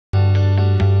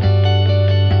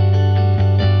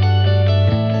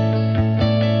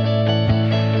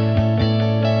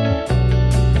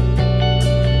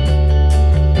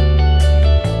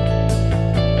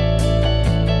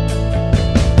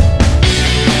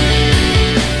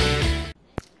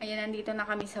nandito na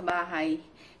kami sa bahay.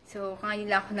 So, ngayon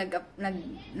lang ako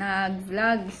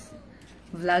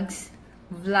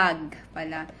vlog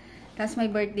pala. Tapos may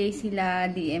birthday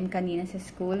sila, DM kanina sa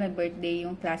school. May birthday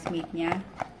yung classmate niya.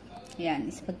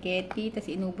 Ayan, spaghetti. Tapos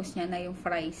inubos niya na yung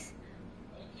fries.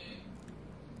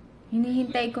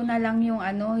 Hinihintay ko na lang yung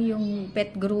yung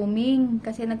pet grooming.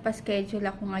 Kasi nagpa-schedule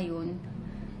ako ngayon.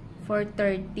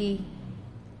 4:30.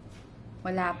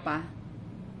 Wala pa.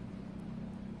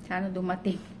 Sana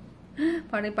dumating.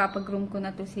 Para ipapag-groom ko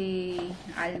na to si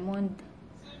Almond.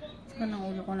 Saka ng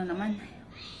ulo ko na naman.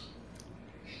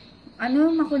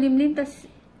 Makulimlim, tas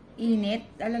init.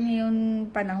 Alam niyo yung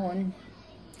panahon.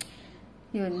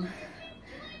 Yun.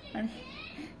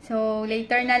 So,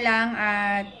 later na lang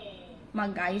at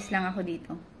mag-ayos lang ako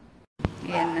dito.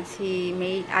 Ayan na si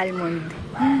May Almond.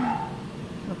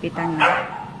 Lupitan na.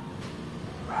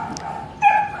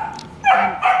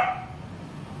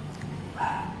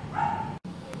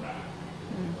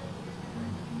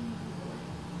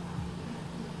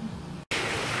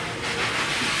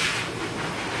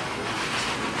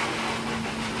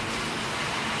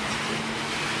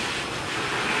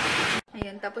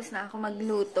 Tapos na ako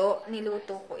magluto.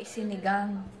 Niluto ko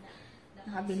sinigang.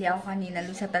 Nakabili ako kanina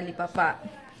sa talipapa.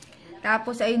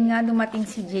 Tapos ayun nga, dumating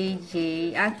si JJ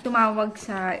at tumawag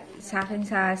sa akin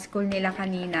sa school nila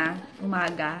kanina,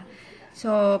 umaga.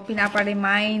 So,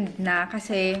 pinapa-remind na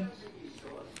kasi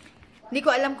hindi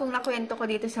ko alam kung nakwento ko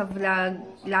dito sa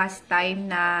vlog last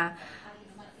time na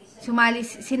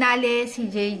sinali si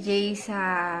JJ sa...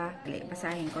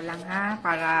 Basahin ko lang ha,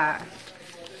 para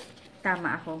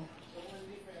tama ako.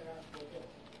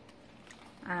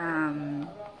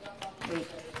 Wait.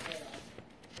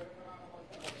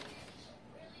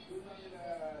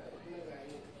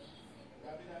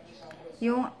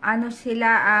 Yung sila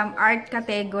art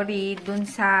category dun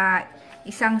sa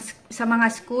mga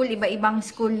school, iba-ibang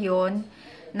school yon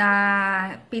na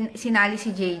sinali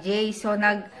si JJ. So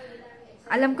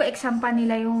alam ko exam pa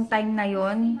nila yung time na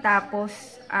yon.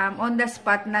 Tapos on the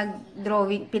spot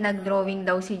pinag-drawing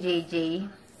daw si JJ.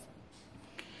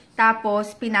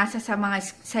 Tapos, pinasa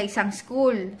sa isang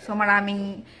school. So,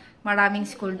 maraming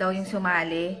school daw yung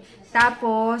sumali.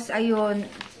 Tapos, ayun,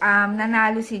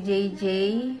 nanalo si JJ.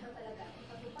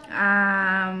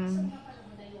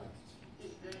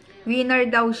 Winner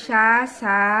daw siya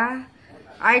sa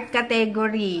art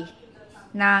category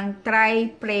ng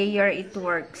Try Prayer It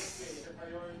Works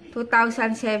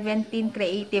 2017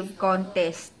 Creative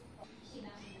Contest.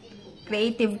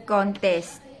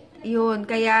 Yun,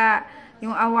 kaya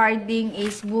yung awarding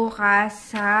is bukas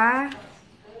sa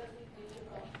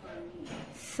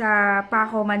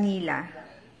Paco, Manila.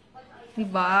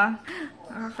 Diba?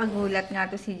 Nakakagulat nga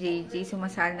to si JJ.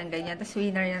 Sumasal ng ganyan. Tapos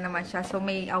winner na naman siya. So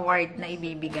may award na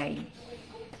ibibigay.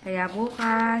 Kaya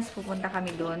bukas, pupunta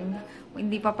kami doon.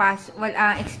 Hindi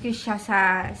excuse siya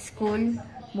sa school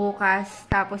bukas.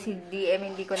 Tapos si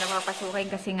DM hindi ko napapasukin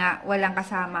kasi nga walang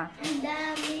kasama. Ang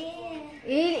dami.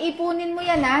 Ipunin mo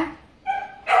yan ha.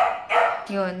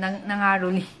 Yun,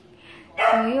 nangaruli.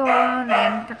 So, yun.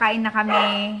 Ayan, kakain na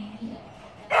kami.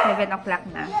 7 o'clock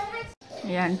na.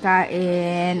 Ayan,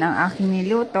 kain ang aking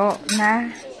niluto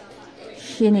na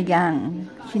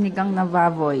sinigang. Sinigang na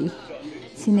baboy.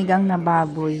 Sinigang na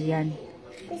baboy, yan.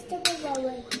 Gusto ko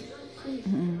baboy.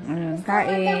 Ayan,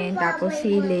 kain. Tapos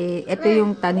sili. Ito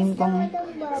yung tanim kong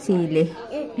sili.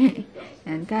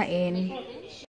 Ayan, kain.